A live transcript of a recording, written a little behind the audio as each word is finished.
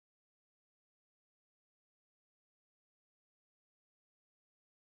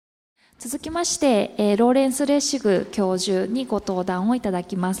続きまして、ローレンス・レッシグ教授にご登壇をいただ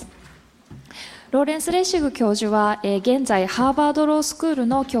きます。ローレンス・レッシグ教授は、現在ハーバードロースクール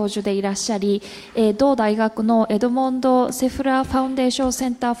の教授でいらっしゃり、同大学のエドモンド・セフラー・ファウンデーション・セ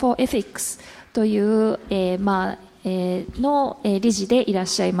ンター・フォー・エフィックスという、の理事でいらっ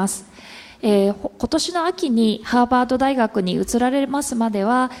しゃいます。今年の秋にハーバード大学に移られますまで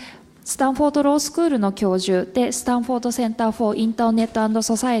は、スタンフォードロースクールの教授で、スタンフォードセンター・フォー・インターネット・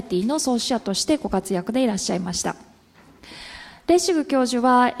ソサエティの創始者としてご活躍でいらっしゃいました。レッシグ教授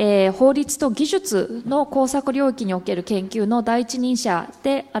は、法律と技術の工作領域における研究の第一人者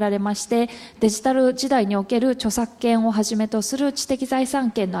であられまして、デジタル時代における著作権をはじめとする知的財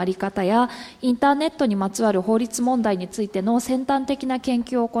産権の在り方や、インターネットにまつわる法律問題についての先端的な研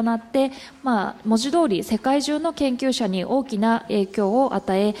究を行って、文字通り世界中の研究者に大きな影響を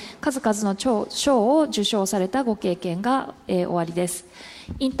与え、数々の賞を受賞されたご経験が、おありです。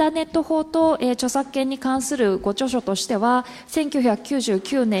インターネット法と、著作権に関するご著書としては、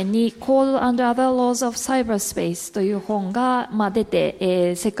1999年に Code and Other Laws of Cyberspace という本が、出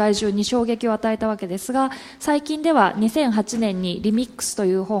て、世界中に衝撃を与えたわけですが、最近では2008年に Remix と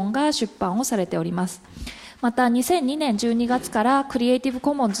いう本が出版をされております。また2002年12月からクリエイティブ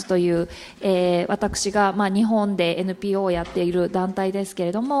コモンズという、私が、日本で NPO をやっている団体ですけ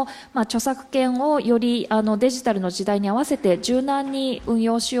れども、著作権をよりデジタルの時代に合わせて柔軟に運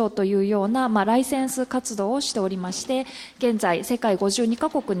用しようというような、ライセンス活動をしておりまして、現在世界52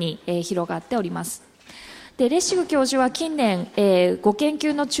カ国に、広がっております。でレッシグ教授は近年、ご研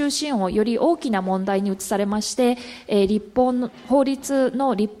究の中心をより大きな問題に移されまして、法律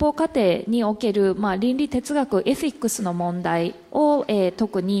の立法過程における、倫理哲学エフィックスの問題を、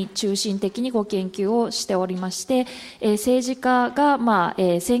特に中心的にご研究をしておりまして、政治家が、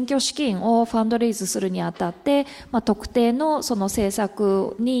選挙資金をファンドレイズするにあたって、特定のその政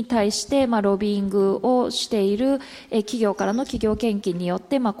策に対して、ロビーイングをしている、企業からの企業献金によっ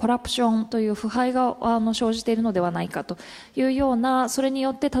て、コラプションという腐敗が生じているのではないかというような、それに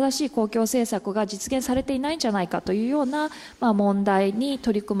よって正しい公共政策が実現されていないんじゃないかというような、問題に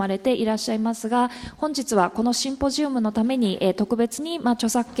取り組まれていらっしゃいますが、本日はこのシンポジウムのために、特別に、著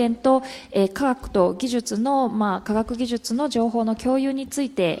作権と、科学と技術の、科学技術の情報の共有につい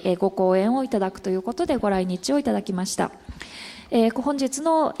て、ご講演をいただくということでご来日をいただきました。本日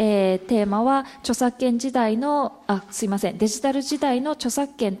の、テーマはデジタル時代の著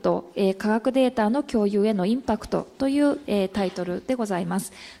作権と、科学データの共有へのインパクトという、タイトルでございま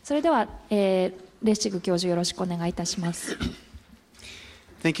す。それでは、レッシグ教授よろしくお願いいたします。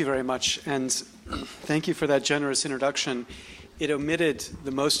Thank you very much, and thank you for that generous introduction. It omitted the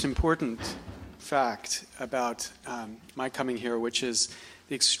most important fact about my coming here, which is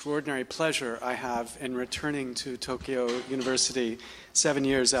the extraordinary pleasure I have in returning to Tokyo University 7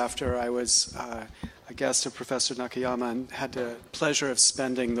 years after I was a guest of Professor Nakayama and had the pleasure of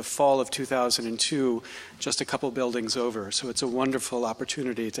spending the fall of 2002 just a couple buildings over. So it's a wonderful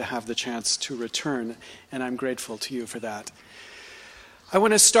opportunity to have the chance to return, and I'm grateful to you for that. I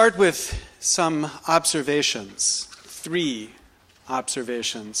want to start with some observations, 3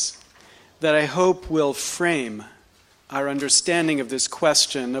 observations, that I hope will frame our understanding of this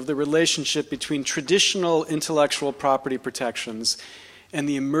question of the relationship between traditional intellectual property protections and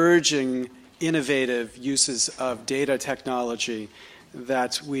the emerging innovative uses of data technology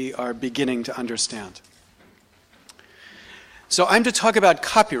that we are beginning to understand. So I'm to talk about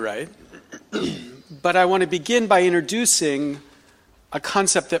copyright, but I want to begin by introducing a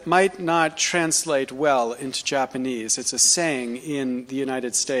concept that might not translate well into Japanese. It's a saying in the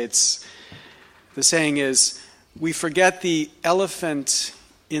United States. The saying is, "We forget the elephant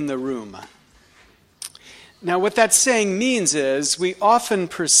in the room." Now, what that saying means is we often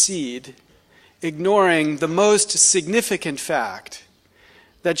proceed ignoring the most significant fact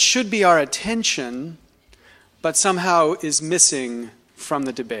that should be our attention, but somehow is missing from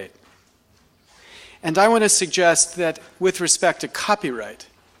the debate. And I want to suggest that with respect to copyright,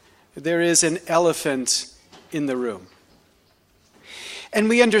 there is an elephant in the room. And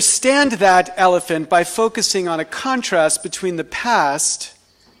we understand that elephant by focusing on a contrast between the past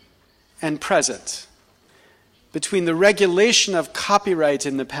and present, between the regulation of copyright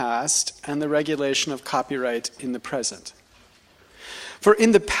in the past and the regulation of copyright in the present. For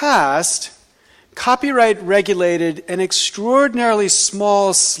in the past, copyright regulated an extraordinarily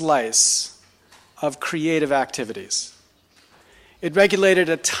small slice of creative activities. It regulated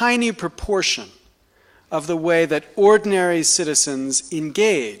a tiny proportion of the way that ordinary citizens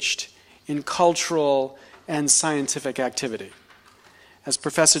engaged in cultural and scientific activity. As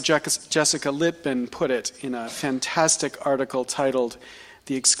Professor Jessica Littman put it in a fantastic article titled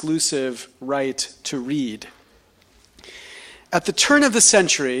the exclusive right to read. At the turn of the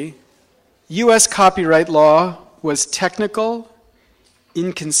century, U.S. copyright law was technical,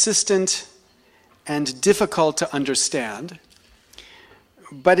 inconsistent, and difficult to understand,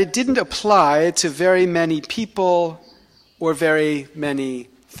 but it didn't apply to very many people or very many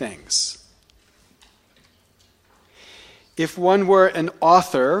things. If one were an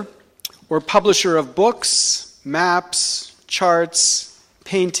author or publisher of books, maps, charts,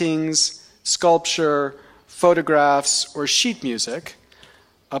 paintings, sculpture, photographs, or sheet music,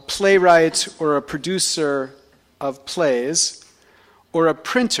 a playwright or a producer of plays, or a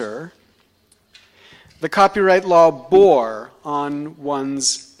printer, the copyright law bore on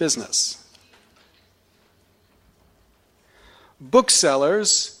one's business.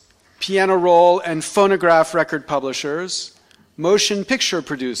 Booksellers, piano roll and phonograph record publishers, motion picture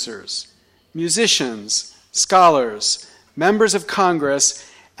producers, musicians, scholars, members of Congress,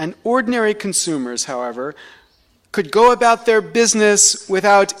 and ordinary consumers, however, could go about their business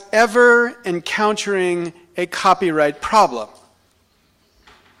without ever encountering a copyright problem.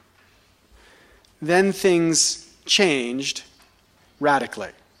 Then things changed radically.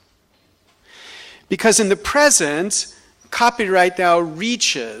 Because in the present, copyright now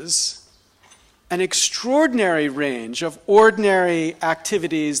reaches an extraordinary range of ordinary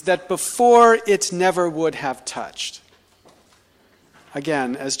activities that before it never would have touched.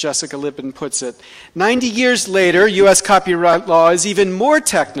 Again, as Jessica Lippin puts it, 90 years later, U.S. copyright law is even more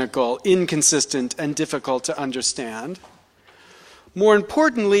technical, inconsistent, and difficult to understand. More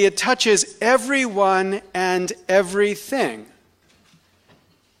importantly, it touches everyone and everything.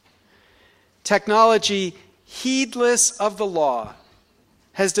 Technology, heedless of the law,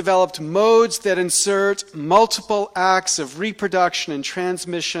 has developed modes that insert multiple acts of reproduction and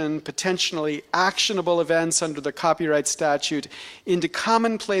transmission, potentially actionable events under the copyright statute, into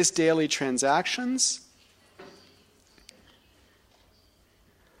commonplace daily transactions.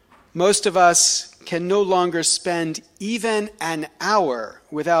 Most of us can no longer spend even an hour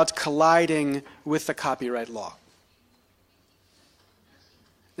without colliding with the copyright law.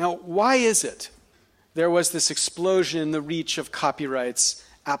 Now, why is it there was this explosion in the reach of copyright's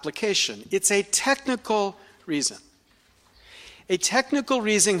application? It's a technical reason. A technical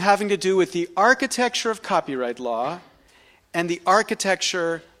reason having to do with the architecture of copyright law and the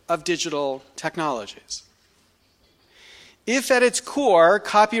architecture of digital technologies. If at its core,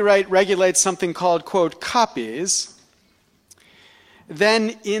 copyright regulates something called, quote, copies,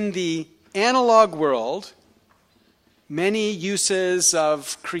 then in the analog world, many uses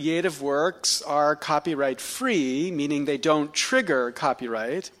of creative works are copyright free, meaning they don't trigger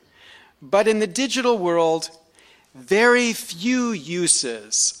copyright. But in the digital world, very few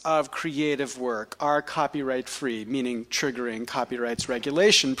uses of creative work are copyright free, meaning triggering copyright's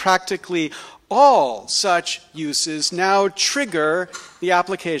regulation. Practically all such uses now trigger the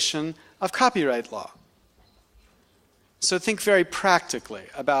application of copyright law. So think very practically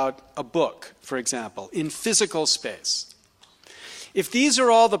about a book, for example, in physical space. If these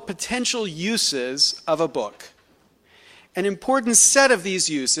are all the potential uses of a book, an important set of these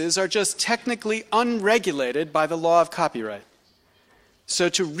uses are just technically unregulated by the law of copyright. So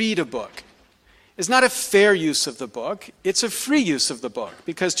to read a book is not a fair use of the book, it's a free use of the book,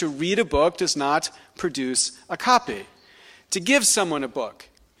 because to read a book does not produce a copy. To give someone a book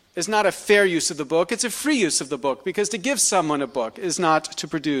is not a fair use of the book, it's a free use of the book, because to give someone a book is not to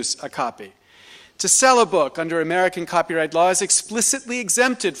produce a copy. To sell a book under American copyright law is explicitly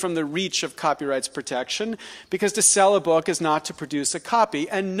exempted from the reach of copyright's protection, because to sell a book is not to produce a copy.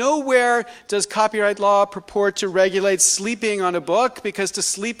 And nowhere does copyright law purport to regulate sleeping on a book, because to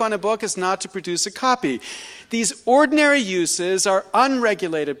sleep on a book is not to produce a copy. These ordinary uses are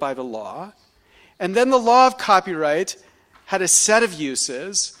unregulated by the law, and then the law of copyright had a set of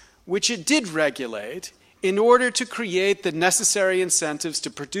uses which it did regulate in order to create the necessary incentives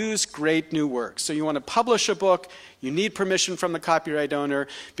to produce great new works. So you want to publish a book, you need permission from the copyright owner,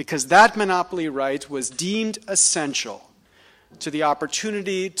 because that monopoly right was deemed essential to the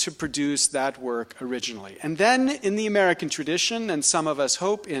opportunity to produce that work originally. And then in the American tradition, and some of us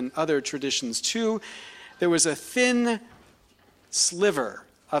hope in other traditions too, there was a thin sliver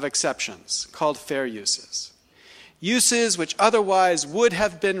of exceptions called fair uses. Uses which otherwise would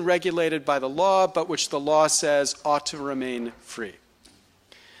have been regulated by the law, but which the law says ought to remain free.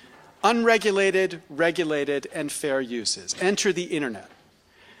 Unregulated, regulated, and fair uses. Enter the internet,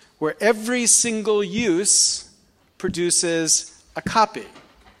 where every single use produces a copy.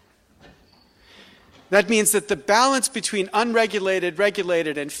 That means that the balance between unregulated,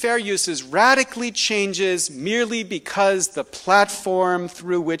 regulated, and fair uses radically changes merely because the platform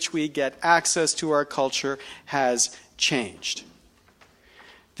through which we get access to our culture has changed.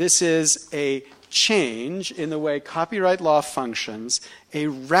 This is a change in the way copyright law functions, a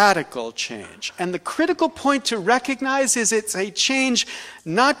radical change. And the critical point to recognize is it's a change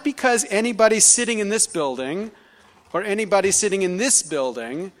not because anybody sitting in this building or anybody sitting in this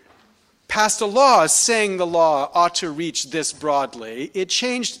building passed a law saying the law ought to reach this broadly. It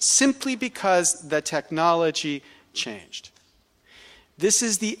changed simply because the technology changed. This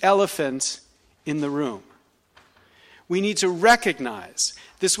is the elephant in the room. We need to recognize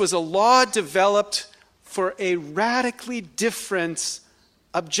this was a law developed for a radically different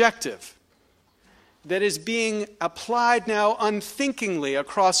objective that is being applied now unthinkingly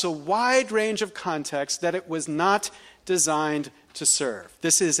across a wide range of contexts that it was not designed to serve.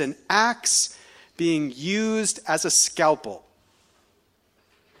 This is an axe being used as a scalpel.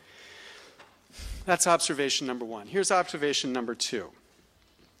 That's observation number one. Here's observation number two.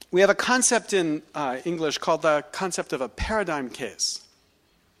 We have a concept in English called the concept of a paradigm case.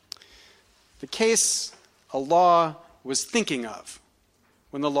 The case a law was thinking of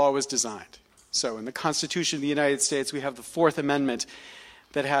when the law was designed. So in the Constitution of the United States, we have the Fourth Amendment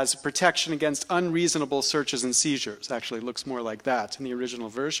that has protection against unreasonable searches and seizures. Actually, it looks more like that in the original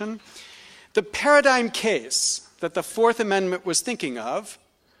version. The paradigm case that the Fourth Amendment was thinking of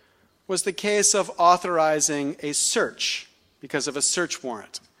was the case of authorizing a search because of a search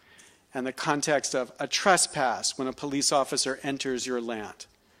warrant and the context of a trespass when a police officer enters your land.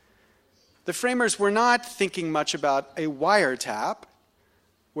 The framers were not thinking much about a wiretap,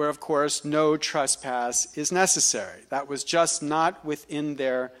 where, of course, no trespass is necessary. That was just not within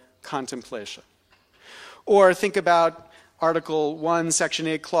their contemplation. Or think about Article 1, Section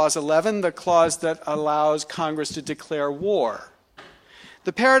 8, Clause 11, the clause that allows Congress to declare war.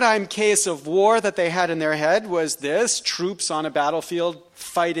 The paradigm case of war that they had in their head was this: troops on a battlefield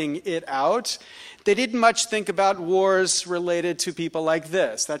fighting it out. They didn't much think about wars related to people like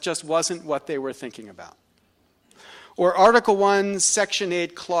this. That just wasn't what they were thinking about. Or Article 1, Section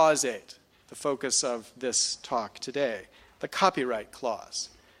 8, Clause 8, the focus of this talk today, the copyright clause.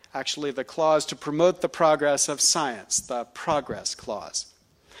 Actually, the clause to promote the progress of science, the progress clause.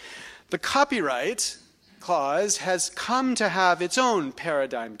 The copyright clause has come to have its own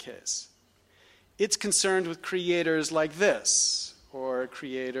paradigm case. It's concerned with creators like this, or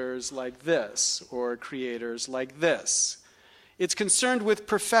creators like this, or creators like this. It's concerned with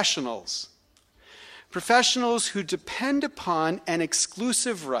professionals. Professionals who depend upon an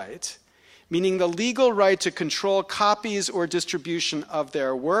exclusive right, meaning the legal right to control copies or distribution of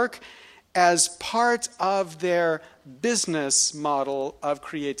their work, as part of their business model of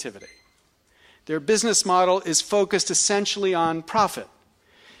creativity. Their business model is focused essentially on profit,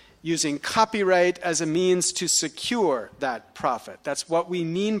 using copyright as a means to secure that profit. That's what we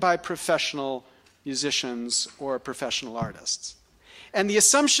mean by professional musicians or professional artists. And the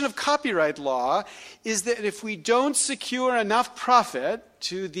assumption of copyright law is that if we don't secure enough profit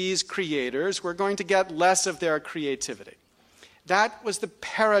to these creators, we're going to get less of their creativity. That was the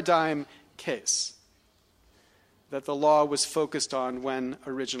paradigm case that the law was focused on when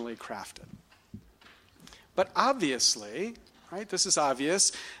originally crafted. But obviously, right, this is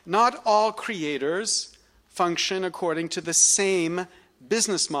obvious, not all creators function according to the same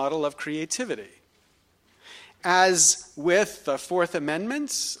business model of creativity. As with the Fourth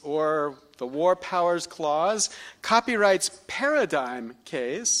Amendment or the War Powers Clause, copyright's paradigm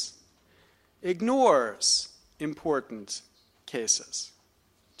case ignores important cases,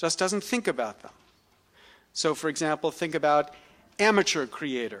 just doesn't think about them. So, for example, think about amateur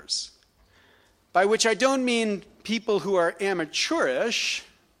creators, by which I don't mean people who are amateurish.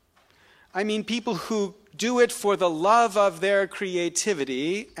 I mean people who do it for the love of their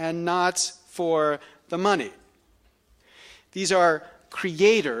creativity and not for the money. These are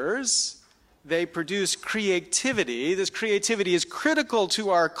creators. They produce creativity. This creativity is critical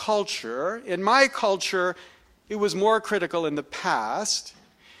to our culture. In my culture, it was more critical in the past.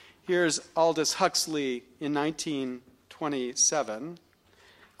 Here's Aldous Huxley in 1927.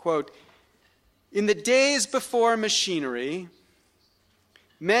 Quote, "In the days before machinery,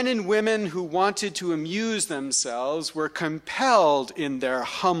 men and women who wanted to amuse themselves were compelled in their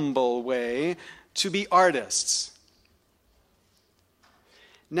humble way to be artists.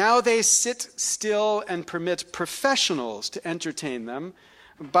 Now they sit still and permit professionals to entertain them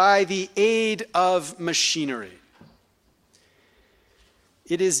by the aid of machinery.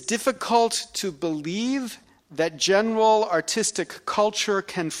 It is difficult to believe that general artistic culture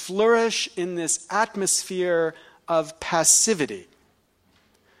can flourish in this atmosphere of passivity.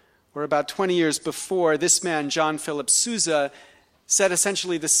 Where about 20 years before, this man, John Philip Sousa, said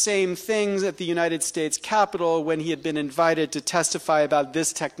essentially the same things at the United States Capitol when he had been invited to testify about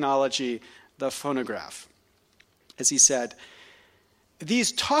this technology, the phonograph. As he said,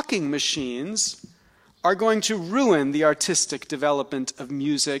 "These talking machines are going to ruin the artistic development of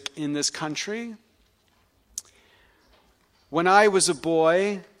music in this country. When I was a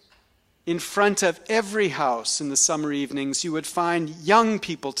boy, in front of every house in the summer evenings, you would find young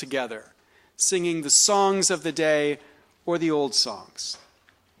people together, singing the songs of the day or the old songs.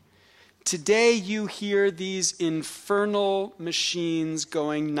 Today you hear these infernal machines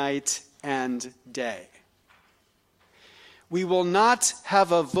going night and day. We will not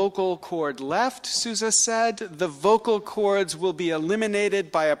have a vocal cord left," Sousa said. "The vocal cords will be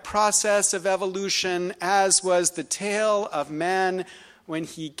eliminated by a process of evolution, as was the tale of man when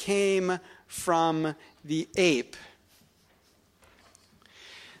he came from the ape."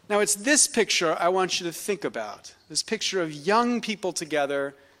 Now, it's this picture I want you to think about, this picture of young people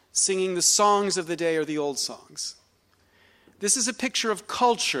together singing the songs of the day or the old songs. This is a picture of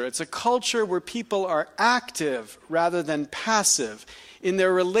culture. It's a culture where people are active rather than passive in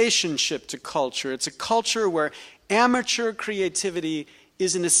their relationship to culture. It's a culture where amateur creativity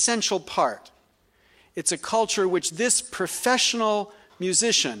is an essential part. It's a culture which this professional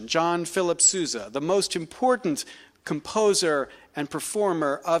musician, John Philip Sousa, the most important composer and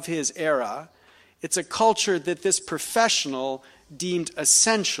performer of his era, it's a culture that this professional deemed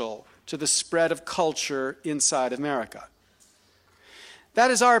essential to the spread of culture inside America. That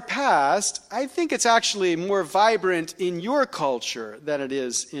is our past. I think it's actually more vibrant in your culture than it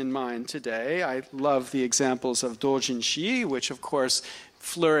is in mine today. I love the examples of doujinshi, which of course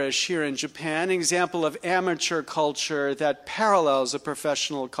flourish here in Japan, an example of amateur culture that parallels a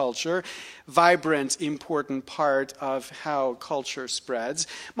professional culture, vibrant, important part of how culture spreads.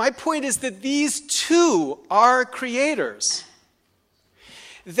 My point is that these too are creators.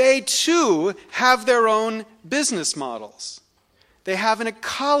 They too have their own business models. They have an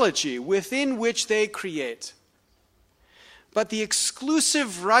ecology within which they create. But the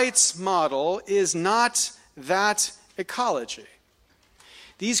exclusive rights model is not that ecology.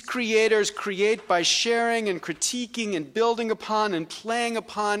 These creators create by sharing and critiquing and building upon and playing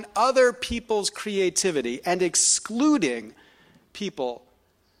upon other people's creativity, and excluding people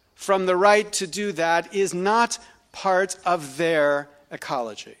from the right to do that is not part of their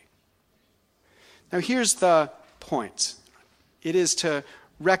ecology. Now here's the point. It is to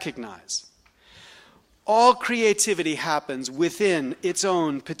recognize all creativity happens within its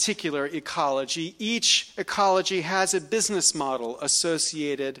own particular ecology. Each ecology has a business model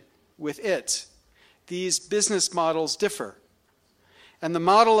associated with it. These business models differ. And the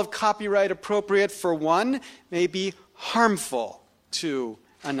model of copyright appropriate for one may be harmful to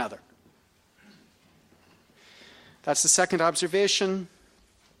another. That's the second observation.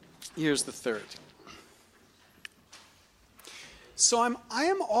 Here's the third. So I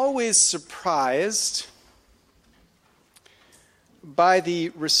am always surprised by the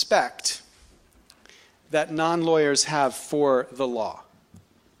respect that non-lawyers have for the law.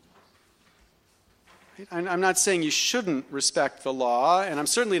 I'm not saying you shouldn't respect the law, and I'm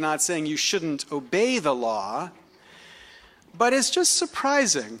certainly not saying you shouldn't obey the law, but it's just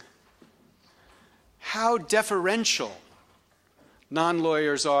surprising how deferential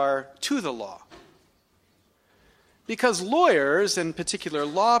non-lawyers are to the law. Because lawyers, in particular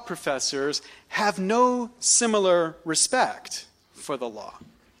law professors, have no similar respect for the law.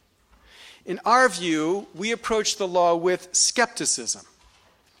 In our view, we approach the law with skepticism.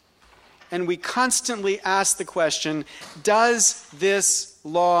 And we constantly ask the question, does this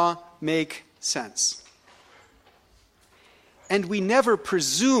law make sense? And we never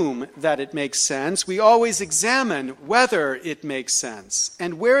presume that it makes sense. We always examine whether it makes sense.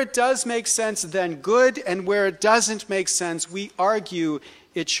 And where it does make sense, then good. And where it doesn't make sense, we argue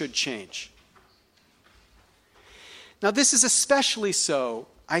it should change. Now, this is especially so,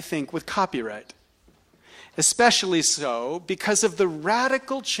 I think, with copyright. Especially so because of the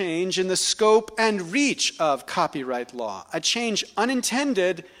radical change in the scope and reach of copyright law, a change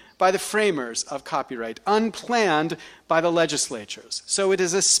unintended by the framers of copyright, unplanned by the legislatures. So it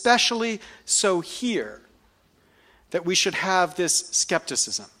is especially so here that we should have this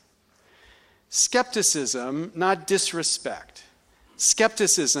skepticism. Skepticism, not disrespect.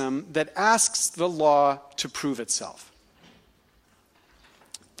 Skepticism that asks the law to prove itself.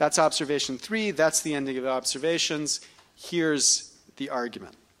 That's observation 3. That's the ending of the observations. Here's the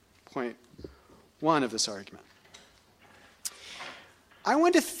argument. Point one of this argument. I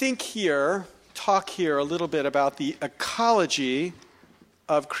want to talk here a little bit about the ecology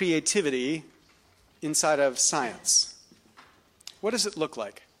of creativity inside of science. What does it look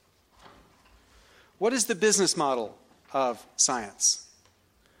like? What is the business model of science?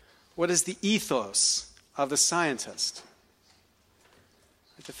 What is the ethos of the scientist?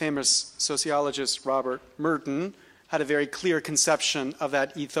 The famous sociologist Robert Merton had a very clear conception of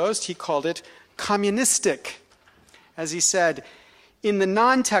that ethos. He called it communistic. As he said, in the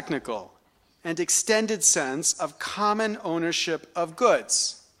non-technical and extended sense of common ownership of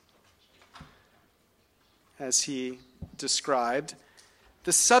goods. As he described,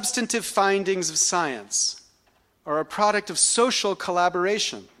 the substantive findings of science are a product of social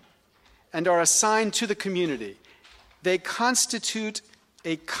collaboration and are assigned to the community. They constitute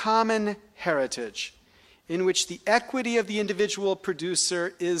a common heritage in which the equity of the individual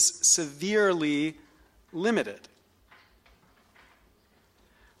producer is severely limited.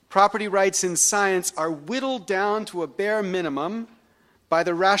 Property rights in science are whittled down to a bare minimum by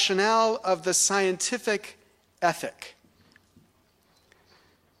the rationale of the scientific ethic.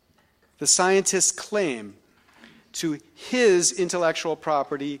 The scientist's claim to his intellectual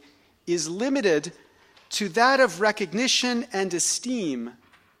property is limited to that of recognition and esteem,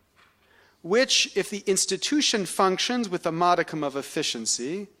 which, if the institution functions with a modicum of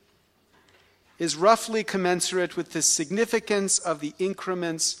efficiency, is roughly commensurate with the significance of the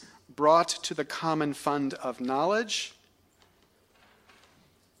increments brought to the common fund of knowledge.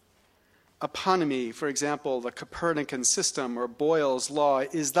 Eponymy, for example, the Copernican system or Boyle's law,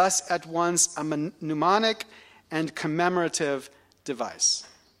 is thus at once a mnemonic and commemorative device.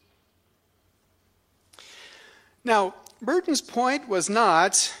 Now, Merton's point was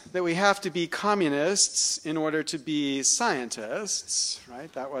not that we have to be communists in order to be scientists,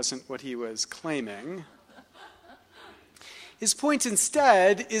 right? That wasn't what he was claiming. His point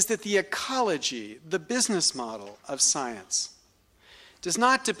instead is that the ecology, the business model of science, does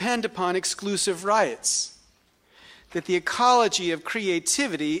not depend upon exclusive rights. That the ecology of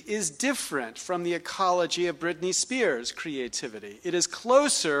creativity is different from the ecology of Britney Spears' creativity. It is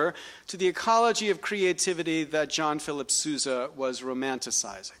closer to the ecology of creativity that John Philip Sousa was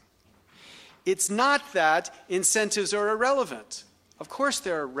romanticizing. It's not that incentives are irrelevant. Of course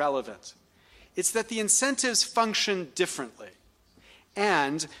they're relevant. It's that the incentives function differently.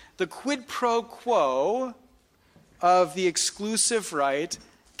 And the quid pro quo of the exclusive right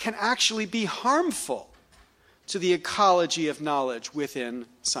can actually be harmful to the ecology of knowledge within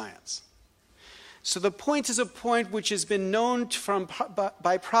science. So the point is a point which has been known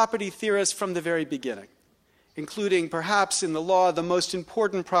by property theorists from the very beginning, including perhaps in the law the most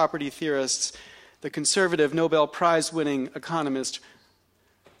important property theorists, the conservative Nobel Prize-winning economist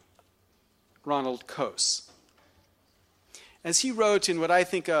Ronald Coase. As he wrote in what I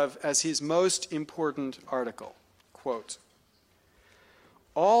think of as his most important article, quote,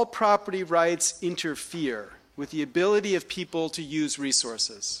 "All property rights interfere with the ability of people to use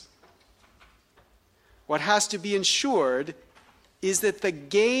resources. What has to be ensured is that the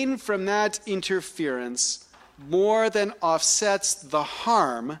gain from that interference more than offsets the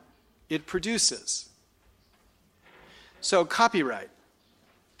harm it produces." So copyright,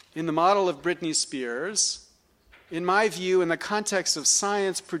 in the model of Britney Spears, in my view, in the context of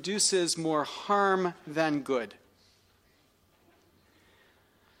science, produces more harm than good.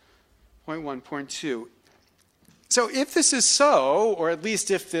 Point 1, point 2. So if this is so, or at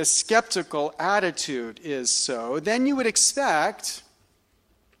least if this skeptical attitude is so, then you would expect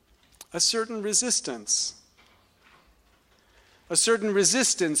a certain resistance. A certain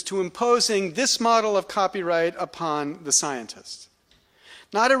resistance to imposing this model of copyright upon the scientist.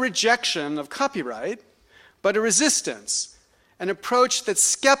 Not a rejection of copyright, but a resistance, an approach that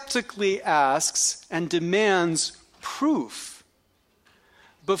skeptically asks and demands proof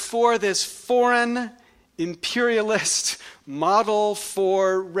before this foreign imperialist model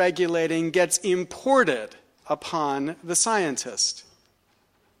for regulating gets imported upon the scientist.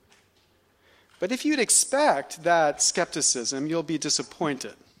 But if you'd expect that skepticism, you'll be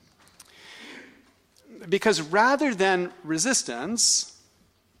disappointed. Because rather than resistance,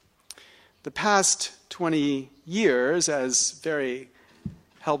 the past 20 years, as very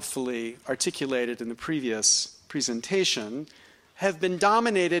helpfully articulated in the previous presentation, have been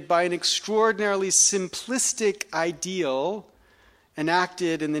dominated by an extraordinarily simplistic ideal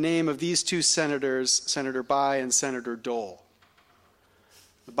enacted in the name of these two senators, Senator Bayh and Senator Dole.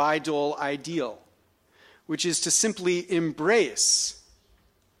 The Bayh-Dole ideal, which is to simply embrace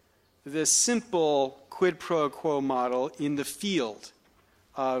this simple quid pro quo model in the field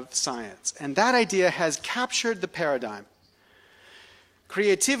of science. And that idea has captured the paradigm.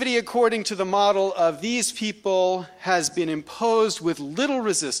 Creativity, according to the model of these people, has been imposed with little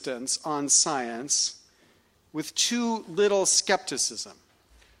resistance on science, with too little skepticism,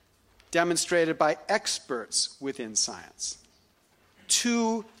 demonstrated by experts within science.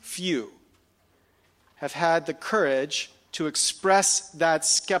 Too few have had the courage to express that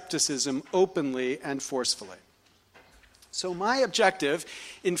skepticism openly and forcefully. So my objective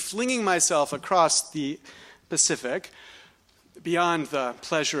in flinging myself across the Pacific, beyond the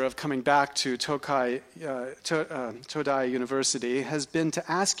pleasure of coming back to Todai University, has been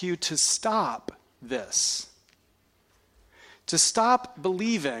to ask you to stop this. To stop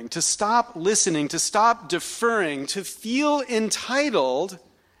believing, to stop listening, to stop deferring, to feel entitled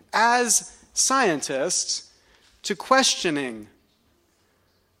as scientists to questioning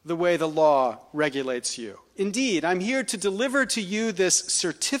the way the law regulates you. Indeed, I'm here to deliver to you this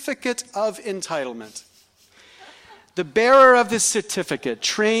certificate of entitlement. The bearer of this certificate,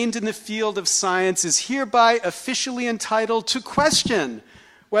 trained in the field of science, is hereby officially entitled to question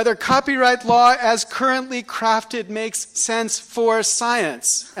whether copyright law as currently crafted makes sense for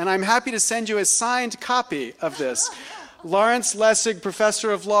science. And I'm happy to send you a signed copy of this. Lawrence Lessig,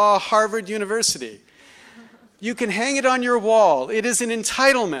 Professor of Law, Harvard University. You can hang it on your wall. It is an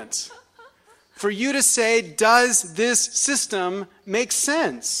entitlement for you to say, does this system make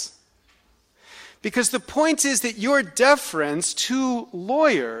sense? Because the point is that your deference to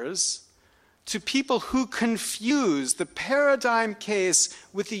lawyers, to people who confuse the paradigm case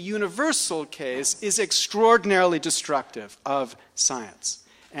with the universal case, is extraordinarily destructive of science.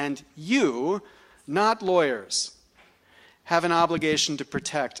 And you, not lawyers, have an obligation to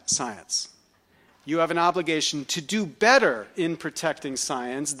protect science. You have an obligation to do better in protecting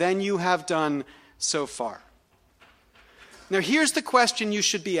science than you have done so far. Now, here's the question you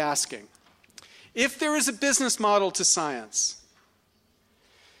should be asking. If there is a business model to science,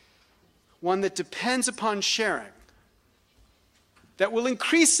 one that depends upon sharing, that will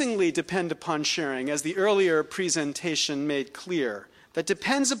increasingly depend upon sharing, as the earlier presentation made clear, that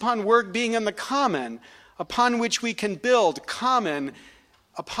depends upon work being in the common, upon which we can build, common,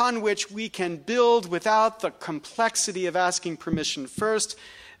 upon which we can build without the complexity of asking permission first,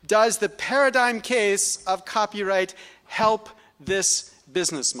 does the paradigm case of copyright help this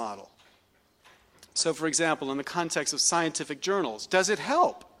business model? So, for example, in the context of scientific journals, does it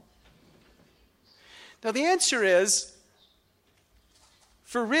help? Now, the answer is,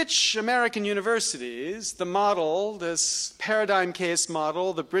 for rich American universities, the model, this paradigm case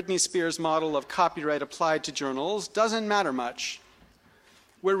model, the Britney Spears model of copyright applied to journals, doesn't matter much.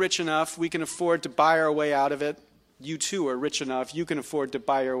 We're rich enough, we can afford to buy our way out of it. You too are rich enough, you can afford to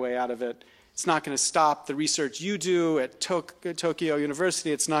buy your way out of it. It's not going to stop the research you do at Tokyo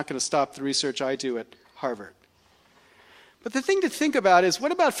University. It's not going to stop the research I do at Harvard. But the thing to think about is,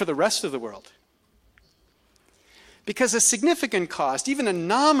 what about for the rest of the world? Because a significant cost, even a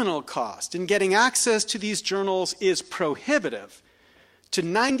nominal cost, in getting access to these journals is prohibitive to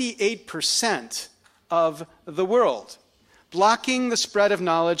 98% of the world, blocking the spread of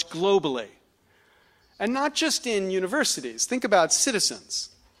knowledge globally. And not just in universities. Think about citizens.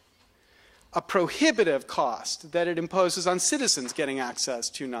 A prohibitive cost that it imposes on citizens getting access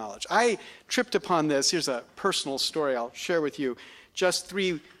to knowledge. I tripped upon this. Here's a personal story I'll share with you. Just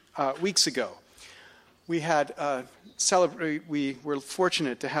 3 weeks ago, we had we were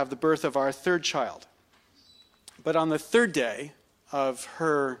fortunate to have the birth of our third child. But on the third day of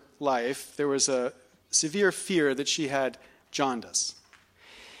her life, there was a severe fear that she had jaundice.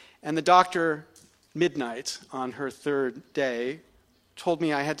 And the doctor, midnight on her third day, told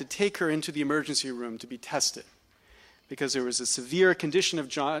me I had to take her into the emergency room to be tested because there was a severe condition of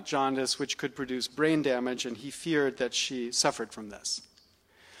jaundice which could produce brain damage, and he feared that she suffered from this.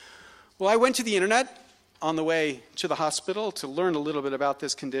 Well, I went to the internet on the way to the hospital to learn a little bit about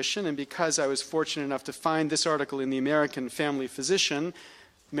this condition, and because I was fortunate enough to find this article in the American Family Physician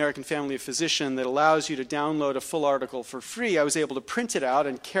that allows you to download a full article for free, I was able to print it out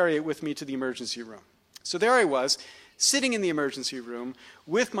and carry it with me to the emergency room. So there I was, sitting in the emergency room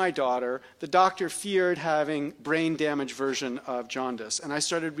with my daughter. The doctor feared having brain damage version of jaundice. And I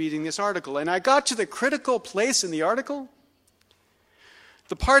started reading this article. And I got to the critical place in the article,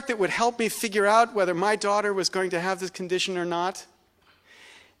 the part that would help me figure out whether my daughter was going to have this condition or not.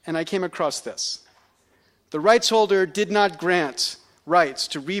 And I came across this. The rights holder did not grant rights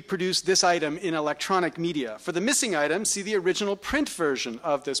to reproduce this item in electronic media. For the missing item, see the original print version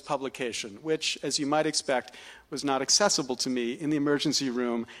of this publication, which, as you might expect, was not accessible to me in the emergency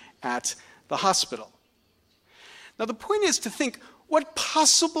room at the hospital. Now, the point is to think, What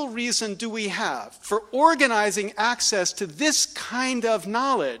possible reason do we have for organizing access to this kind of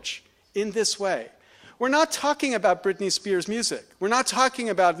knowledge in this way? We're not talking about Britney Spears music. We're not talking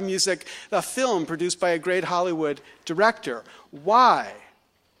about music, a film produced by a great Hollywood director. Why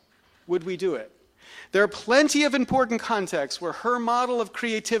would we do it? There are plenty of important contexts where her model of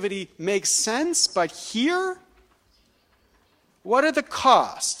creativity makes sense, but here, what are the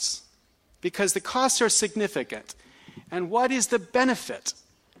costs? Because the costs are significant. And what is the benefit?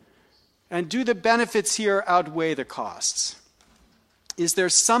 And do the benefits here outweigh the costs? Is there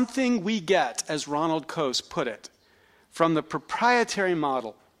something we get, as Ronald Coase put it, from the proprietary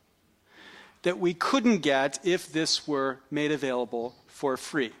model that we couldn't get if this were made available for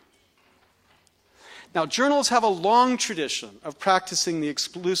free? Now, journals have a long tradition of practicing the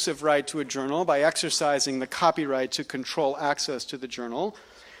exclusive right to a journal by exercising the copyright to control access to the journal.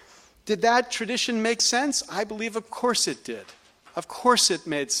 Did that tradition make sense? I believe, of course it did. Of course it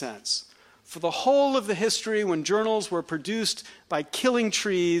made sense. For the whole of the history when journals were produced by killing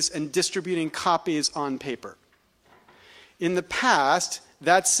trees and distributing copies on paper. In the past,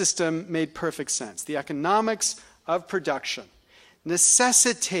 that system made perfect sense. The economics of production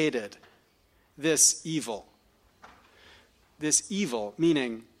necessitated this evil. This evil,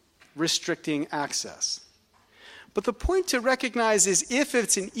 meaning restricting access. But the point to recognize is if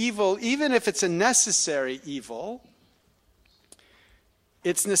it's an evil, even if it's a necessary evil,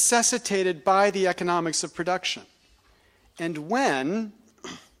 it's necessitated by the economics of production. And when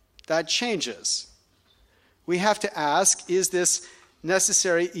that changes, we have to ask, is this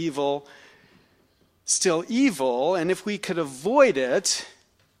necessary evil still evil? And if we could avoid it,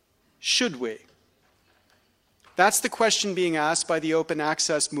 should we? That's the question being asked by the open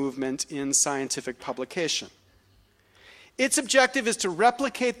access movement in scientific publication. Its objective is to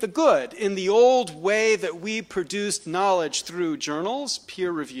replicate the good in the old way that we produced knowledge through journals,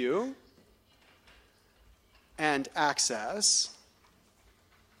 peer review, and access,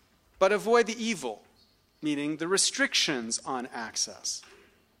 but avoid the evil, meaning the restrictions on access.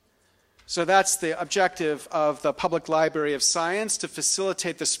 So that's the objective of the Public Library of Science, to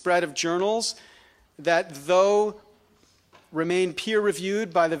facilitate the spread of journals that, though remain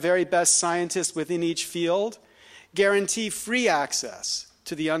peer-reviewed by the very best scientists within each field, guarantee free access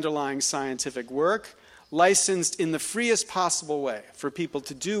to the underlying scientific work, licensed in the freest possible way for people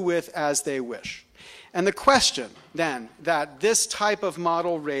to do with as they wish. And the question, then, that this type of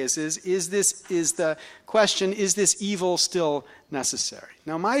model raises is this evil still necessary?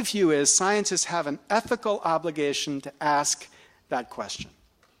 Now, my view is scientists have an ethical obligation to ask that question.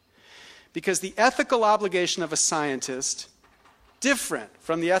 Because the ethical obligation of a scientist, different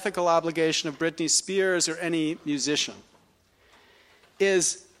from the ethical obligation of Britney Spears or any musician,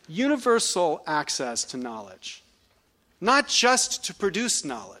 is universal access to knowledge. Not just to produce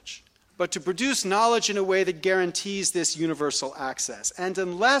knowledge, but to produce knowledge in a way that guarantees this universal access. And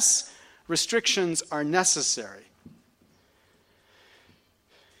unless restrictions are necessary,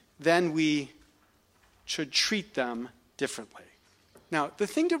 then we should treat them differently. Now, the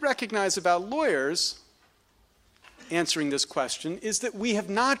thing to recognize about lawyers answering this question is that we have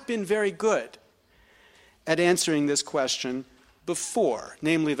not been very good at answering this question before,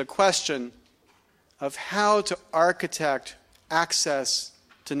 namely the question of how to architect access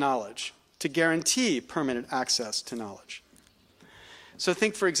to knowledge, to guarantee permanent access to knowledge. So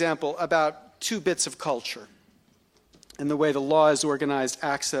think, for example, about 2 bits of culture and the way the law has organized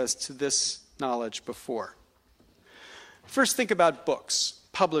access to this knowledge before. First, think about books,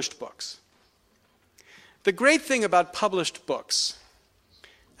 published books. The great thing about published books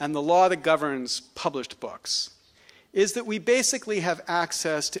and the law that governs published books is that we basically have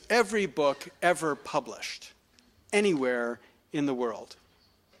access to every book ever published, anywhere in the world.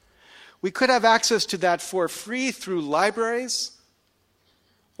 We could have access to that for free through libraries,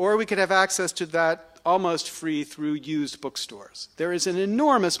 or we could have access to that almost free through used bookstores. There is an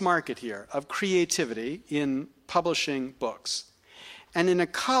enormous market here of creativity in publishing books, and an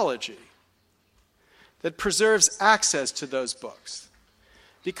ecology that preserves access to those books.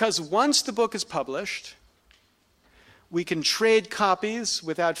 Because once the book is published, we can trade copies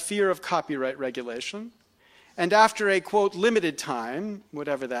without fear of copyright regulation, and after a, quote, limited time,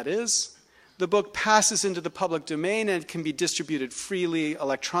 whatever that is, the book passes into the public domain and can be distributed freely,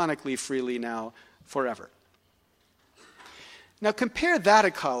 electronically freely now, forever. Now compare that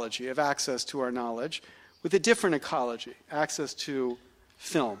ecology of access to our knowledge with a different ecology, access to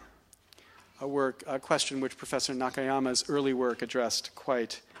film, a question which Professor Nakayama's early work addressed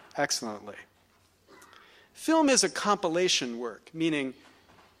quite excellently. Film is a compilation work, meaning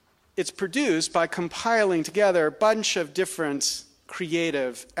it's produced by compiling together a bunch of different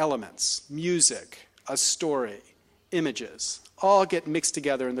creative elements, music, a story, images, all get mixed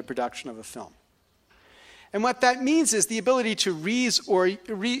together in the production of a film. And what that means is the ability to reuse or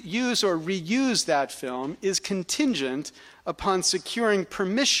reuse that film is contingent upon securing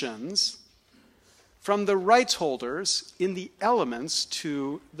permissions from the rights holders in the elements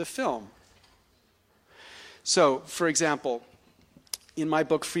to the film. So, for example, in my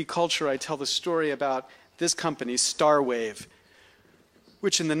book, Free Culture, I tell the story about this company, Starwave,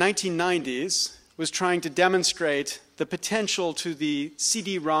 which in the 1990s was trying to demonstrate the potential to the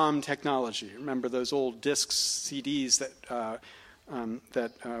CD-ROM technology. Remember those old discs, CDs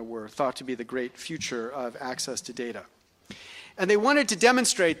that were thought to be the great future of access to data. And they wanted to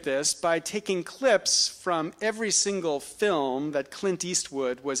demonstrate this by taking clips from every single film that Clint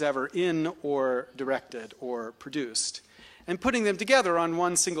Eastwood was ever in or directed or produced, and putting them together on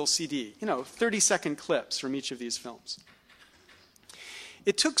one single CD, 30-second clips from each of these films.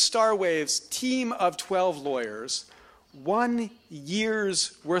 It took Starwave's team of 12 lawyers 1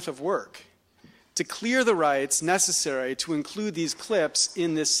 year's worth of work to clear the rights necessary to include these clips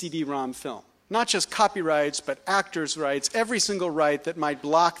in this CD-ROM film. Not just copyrights, but actors' rights, every single right that might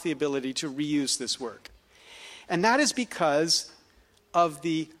block the ability to reuse this work. And that is because of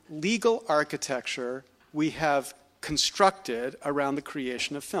the legal architecture we have constructed around the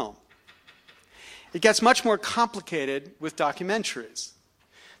creation of film. It gets much more complicated with documentaries.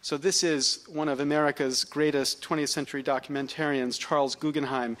 So this is one of America's greatest 20th century documentarians, Charles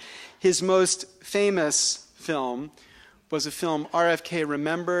Guggenheim. His most famous film was a film, RFK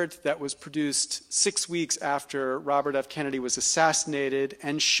Remembered, that was produced 6 weeks after Robert F. Kennedy was assassinated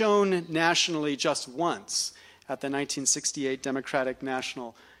and shown nationally just once at the 1968 Democratic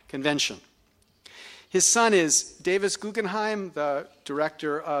National Convention. His son is Davis Guggenheim, the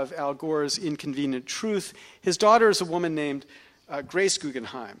director of Al Gore's Inconvenient Truth. His daughter is a woman named Grace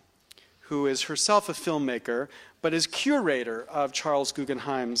Guggenheim, who is herself a filmmaker, but is curator of Charles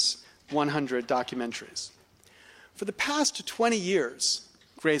Guggenheim's 100 documentaries. For the past 20 years,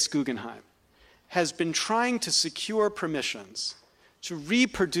 Grace Guggenheim has been trying to secure permissions to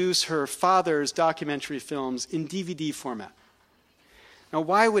reproduce her father's documentary films in DVD format. Now,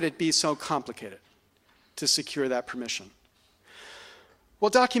 why would it be so complicated to secure that permission? Well,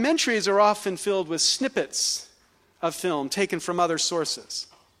 documentaries are often filled with snippets of film taken from other sources.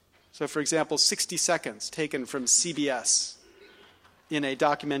 So, for example, 60 seconds taken from CBS in a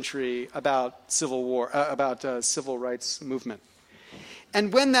documentary about civil rights movement.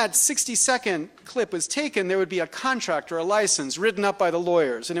 And when that 60-second clip was taken, there would be a contract or a license written up by the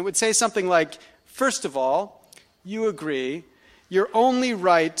lawyers, and it would say something like, first of all, you agree, your only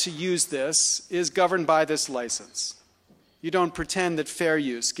right to use this is governed by this license. You don't pretend that fair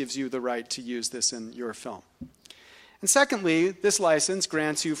use gives you the right to use this in your film. And secondly, this license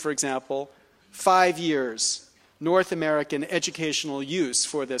grants you, for example, 5 years North American educational use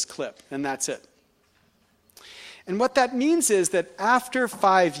for this clip, and that's it. And what that means is that after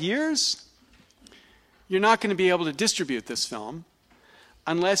 5 years, you're not going to be able to distribute this film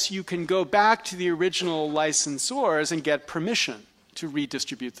unless you can go back to the original licensors and get permission to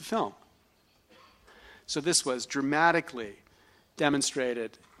redistribute the film. So this was dramatically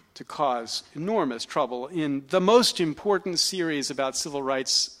demonstrated to cause enormous trouble in the most important series about civil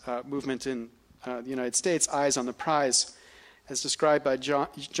rights movement in the United States, Eyes on the Prize, as described by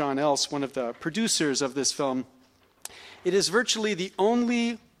John Else, one of the producers of this film. It is virtually the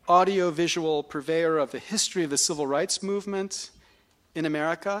only audiovisual purveyor of the history of the civil rights movement in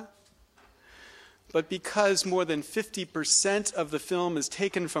America. But because more than 50% of the film is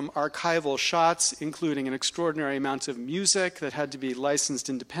taken from archival shots, including an extraordinary amount of music that had to be licensed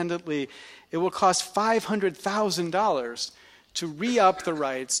independently, it will cost $500,000 to re-up the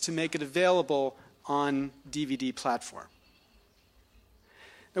rights to make it available on DVD platform.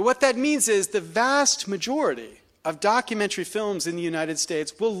 Now, what that means is the vast majority of documentary films in the United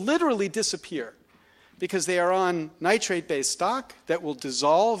States will literally disappear because they are on nitrate-based stock that will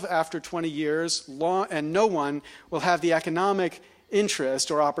dissolve after 20 years, and no one will have the economic interest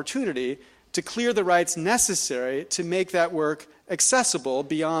or opportunity to clear the rights necessary to make that work accessible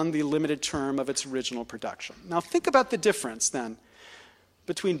beyond the limited term of its original production. Now think about the difference then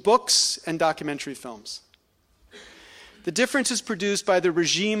between books and documentary films. The difference is produced by the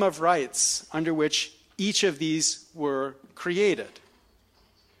regime of rights under which each of these were created.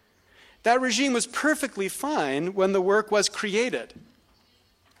 That regime was perfectly fine when the work was created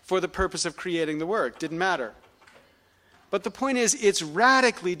for the purpose of creating the work. Didn't matter. But the point is, it's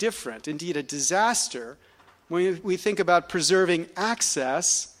radically different, indeed a disaster, when we think about preserving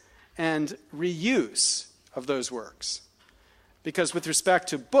access and reuse of those works. Because with respect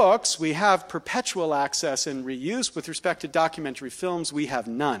to books, we have perpetual access and reuse. With respect to documentary films, we have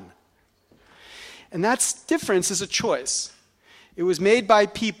none. And that difference is a choice. It was made by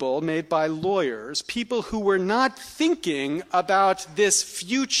people, made by lawyers, people who were not thinking about this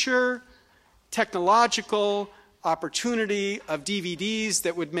future technological opportunity of DVDs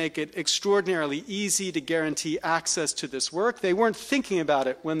that would make it extraordinarily easy to guarantee access to this work. They weren't thinking about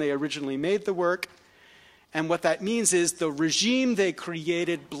it when they originally made the work. And what that means is the regime they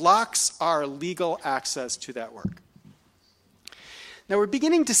created blocks our legal access to that work. Now, we're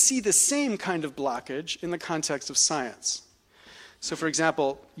beginning to see the same kind of blockage in the context of science. So, for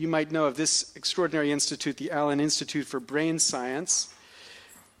example, you might know of this extraordinary institute, the Allen Institute for Brain Science.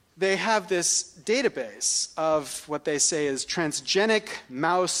 They have this database of what they say is transgenic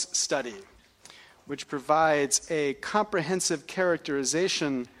mouse study, which provides a comprehensive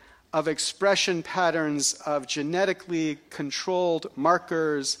characterization of expression patterns of genetically controlled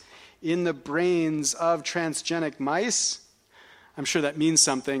markers in the brains of transgenic mice. I'm sure that means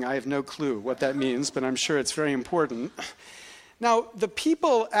something. I have no clue what that means, but I'm sure it's very important. Now, the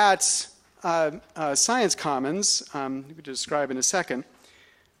people at Science Commons, we could describe in a second,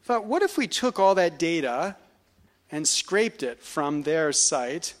 thought, what if we took all that data and scraped it from their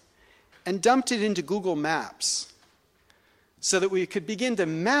site and dumped it into Google Maps so that we could begin to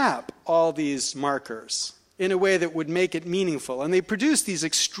map all these markers in a way that would make it meaningful. And they produced these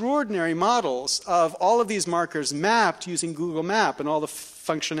extraordinary models of all of these markers mapped using Google Map and all the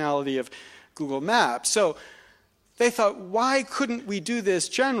functionality of Google Maps. So they thought, why couldn't we do this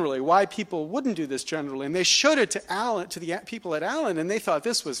generally? Why people wouldn't do this generally? And they showed it to Allen, to the people at Allen, and they thought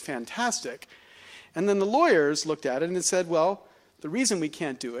this was fantastic. And then the lawyers looked at it and said, well, the reason we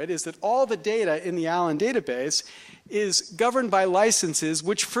can't do it is that all the data in the Allen database is governed by licenses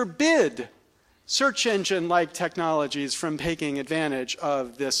which forbid search engine-like technologies from taking advantage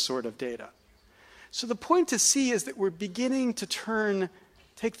of this sort of data. So the point to see is that we're beginning to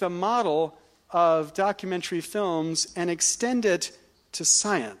take the model of documentary films and extend it to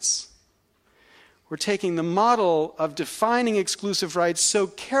science. We're taking the model of defining exclusive rights so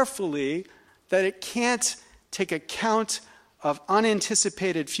carefully that it can't take account of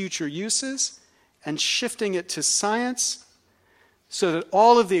unanticipated future uses and shifting it to science so that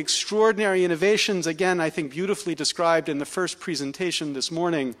all of the extraordinary innovations, again, I think beautifully described in the first presentation this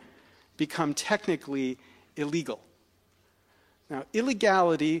morning, become technically illegal. Now,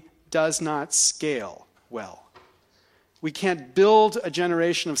 illegality does not scale well. We can't build a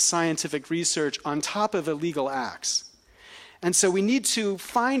generation of scientific research on top of illegal acts. And so we need to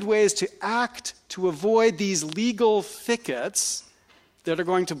find ways to act to avoid these legal thickets that are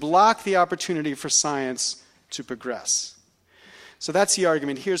going to block the opportunity for science to progress. So that's the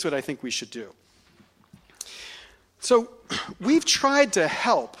argument. Here's what I think we should do. So we've tried to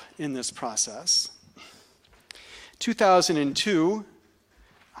help in this process. 2002,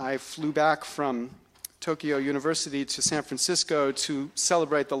 I flew back from Tokyo University to San Francisco to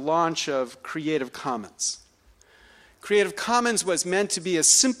celebrate the launch of Creative Commons. Creative Commons was meant to be a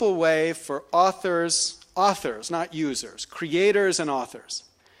simple way for authors, not users, creators and authors,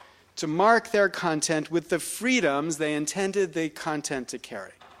 to mark their content with the freedoms they intended the content to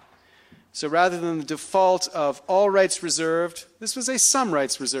carry. So rather than the default of all rights reserved, this was a some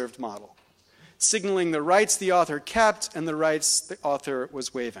rights reserved model, signaling the rights the author kept and the rights the author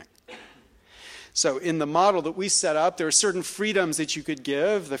was waiving. So in the model that we set up, there are certain freedoms that you could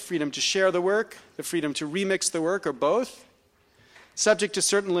give, the freedom to share the work, the freedom to remix the work, or both, subject to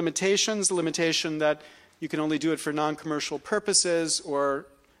certain limitations, the limitation that you can only do it for non-commercial purposes, or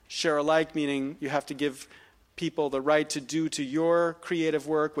share alike, meaning you have to give people the right to do to your creative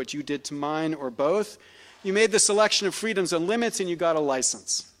work what you did to mine, or both. You made the selection of freedoms and limits, and you got a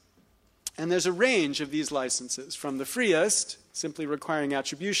license. And there's a range of these licenses, from the freest, simply requiring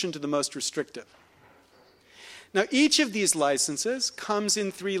attribution, to the most restrictive. Now, each of these licenses comes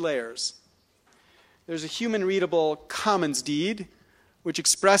in 3 layers. There's a human-readable commons deed, which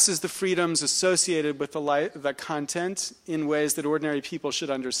expresses the freedoms associated with the content in ways that ordinary people should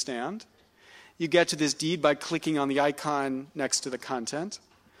understand. You get to this deed by clicking on the icon next to the content.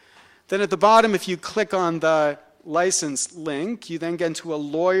 Then at the bottom, if you click on the license link, you then get into a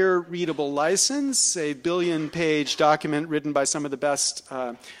lawyer-readable license, a billion-page document written by some of the best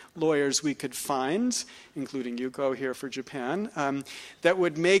lawyers we could find, including Yuko here for Japan, that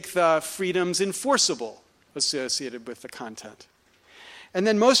would make the freedoms enforceable associated with the content. And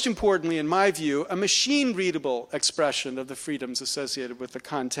then most importantly, in my view, a machine-readable expression of the freedoms associated with the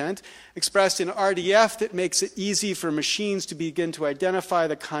content, expressed in RDF that makes it easy for machines to begin to identify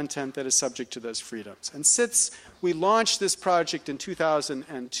the content that is subject to those freedoms. And since we launched this project in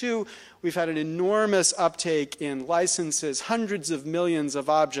 2002, we've had an enormous uptake in licenses, hundreds of millions of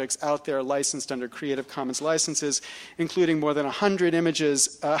objects out there licensed under Creative Commons licenses, including more than 100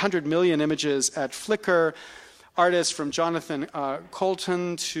 million images at Flickr, artists from Jonathan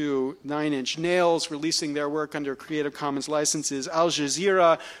Colton to 9 Inch Nails releasing their work under Creative Commons licenses. Al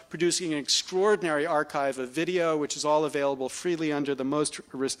Jazeera producing an extraordinary archive of video, which is all available freely under the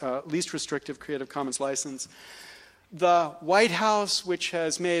least restrictive Creative Commons license. The White House, which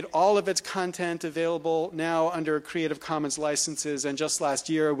has made all of its content available now under Creative Commons licenses, and just last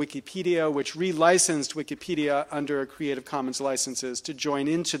year, Wikipedia, which relicensed Wikipedia under Creative Commons licenses to join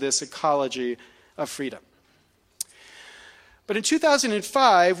into this ecology of freedom. But in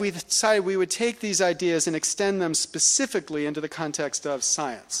 2005, we decided we would take these ideas and extend them specifically into the context of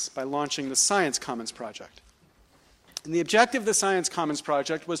science by launching the Science Commons Project. And the objective of the Science Commons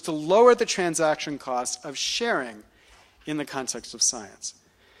Project was to lower the transaction costs of sharing in the context of science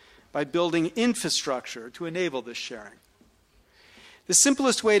by building infrastructure to enable this sharing. The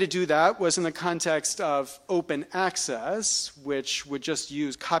simplest way to do that was in the context of open access, which would just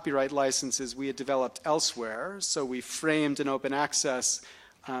use copyright licenses we had developed elsewhere. So we framed an open access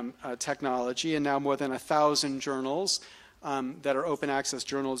technology, and now more than 1,000 journals that are open access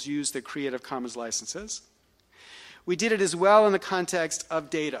journals use the Creative Commons licenses. We did it as well in the context of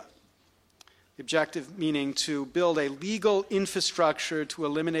data. The objective meaning to build a legal infrastructure to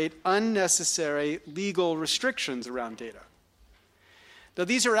eliminate unnecessary legal restrictions around data. Now,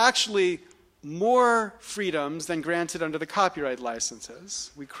 these are actually more freedoms than granted under the copyright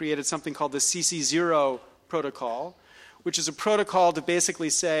licenses. We created something called the CC0 protocol, which is a protocol to basically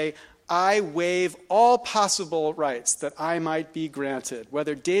say, I waive all possible rights that I might be granted,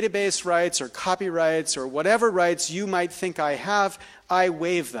 whether database rights or copyrights or whatever rights you might think I have, I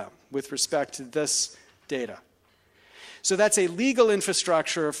waive them with respect to this data. So that's a legal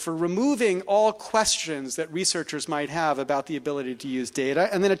infrastructure for removing all questions that researchers might have about the ability to use data,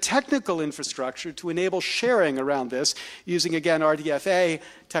 and then a technical infrastructure to enable sharing around this using, again, RDFA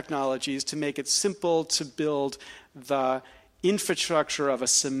technologies to make it simple to build the infrastructure of a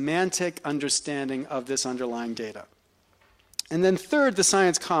semantic understanding of this underlying data. And then third, the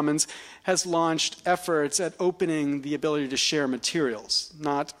Science Commons has launched efforts at opening the ability to share materials,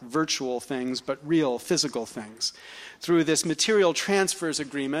 not virtual things, but real physical things, through this material transfers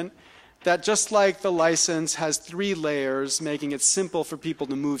agreement that, just like the license, has 3 layers, making it simple for people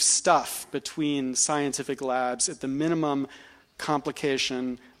to move stuff between scientific labs at the minimum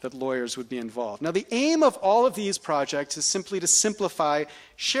complication that lawyers would be involved. Now, the aim of all of these projects is simply to simplify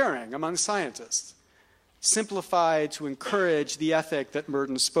sharing among scientists. Simplify to encourage the ethic that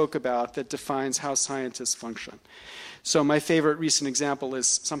Merton spoke about that defines how scientists function. So my favorite recent example is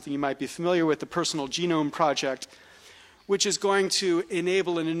something you might be familiar with, the Personal Genome Project, which is going to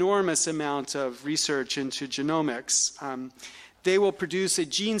enable an enormous amount of research into genomics. They will produce a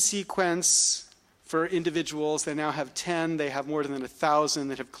gene sequence for individuals. They now have 10. They have more than 1,000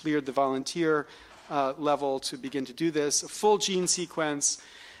 that have cleared the volunteer level to begin to do this. A full gene sequence.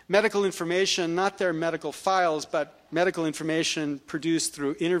 Medical information, not their medical files, but medical information produced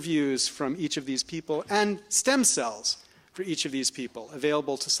through interviews from each of these people, and stem cells for each of these people,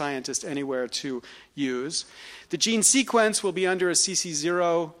 available to scientists anywhere to use. The gene sequence will be under a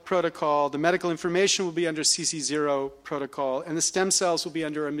CC0 protocol, the medical information will be under CC0 protocol, and the stem cells will be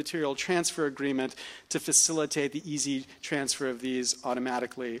under a material transfer agreement to facilitate the easy transfer of these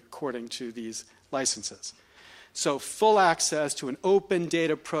automatically according to these licenses. So full access to an open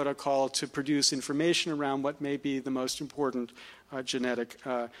data protocol to produce information around what may be the most important genetic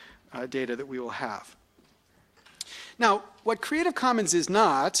data that we will have. Now, what Creative Commons is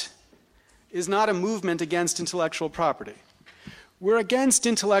not a movement against intellectual property. We're against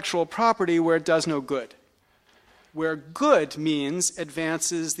intellectual property where it does no good, where good means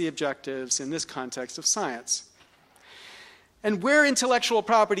advances the objectives in this context of science. And where intellectual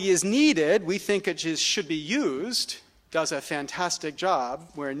property is needed, we think it should be used, does a fantastic job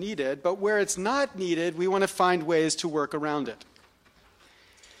where needed, but where it's not needed, we want to find ways to work around it.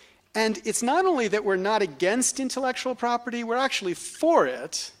 And it's not only that we're not against intellectual property, we're actually for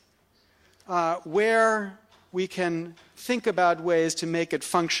it, where we can think about ways to make it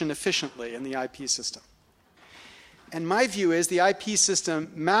function efficiently in the IP system. And my view is the IP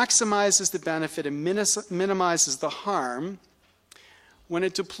system maximizes the benefit and minimizes the harm when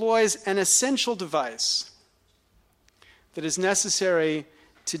it deploys an essential device that is necessary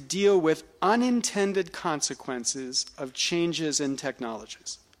to deal with unintended consequences of changes in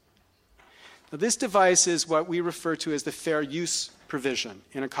technologies. Now, this device is what we refer to as the fair use provision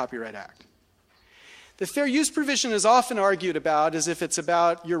in a Copyright Act. The fair use provision is often argued about as if it's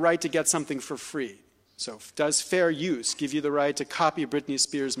about your right to get something for free. So does fair use give you the right to copy Britney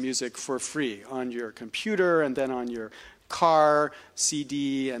Spears music for free on your computer and then on your car,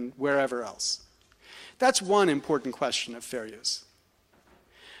 CD, and wherever else? That's one important question of fair use.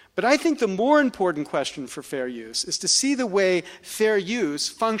 But I think the more important question for fair use is to see the way fair use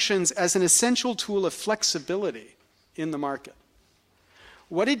functions as an essential tool of flexibility in the market.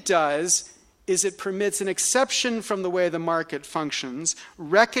 What it does is it permits an exception from the way the market functions,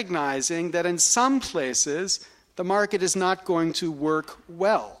 recognizing that in some places the market is not going to work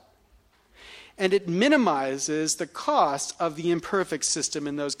well. And it minimizes the cost of the imperfect system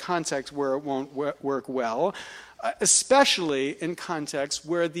in those contexts where it won't work well, especially in contexts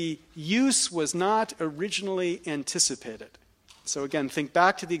where the use was not originally anticipated. So again, think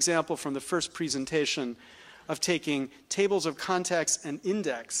back to the example from the first presentation of taking tables of context and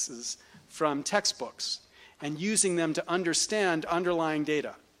indexes from textbooks and using them to understand underlying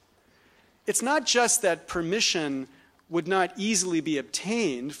data. It's not just that permission would not easily be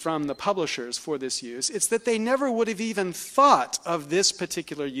obtained from the publishers for this use, it's that they never would have even thought of this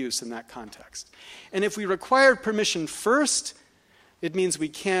particular use in that context. And if we required permission first, it means we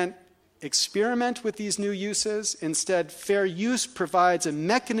can't experiment with these new uses. Instead, fair use provides a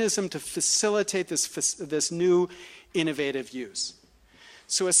mechanism to facilitate this new innovative use.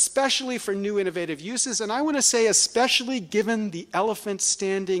 So especially for new innovative uses, and I want to say especially given the elephant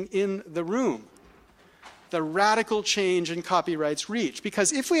standing in the room, the radical change in copyright's reach.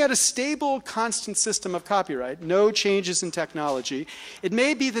 Because if we had a stable, constant system of copyright, no changes in technology, it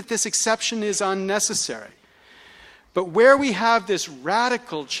may be that this exception is unnecessary. But where we have this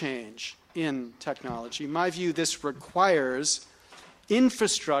radical change in technology, in my view, this requires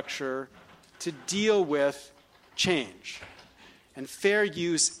infrastructure to deal with change. And fair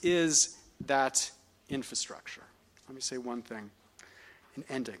use is that infrastructure. Let me say one thing in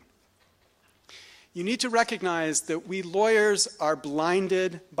ending. You need to recognize that we lawyers are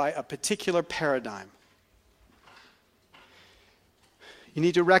blinded by a particular paradigm. You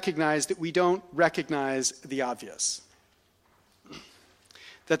need to recognize that we don't recognize the obvious.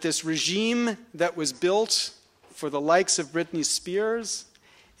 That this regime that was built for the likes of Britney Spears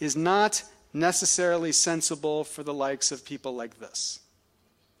is not necessarily sensible for the likes of people like this.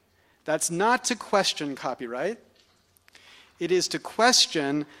 That's not to question copyright. It is to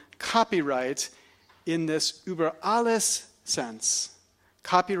question copyright in this über alles sense,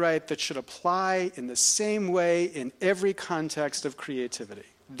 copyright that should apply in the same way in every context of creativity.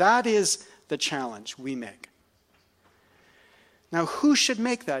 That is the challenge we make. Now, who should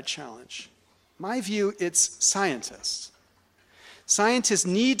make that challenge? My view, it's scientists. Scientists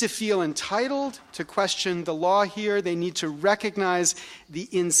need to feel entitled to question the law here. They need to recognize the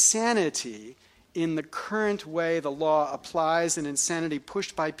insanity in the current way the law applies, an insanity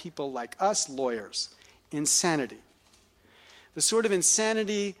pushed by people like us, lawyers. Insanity. The sort of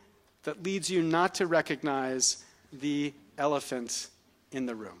insanity that leads you not to recognize the elephant in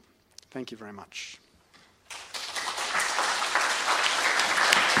the room. Thank you very much.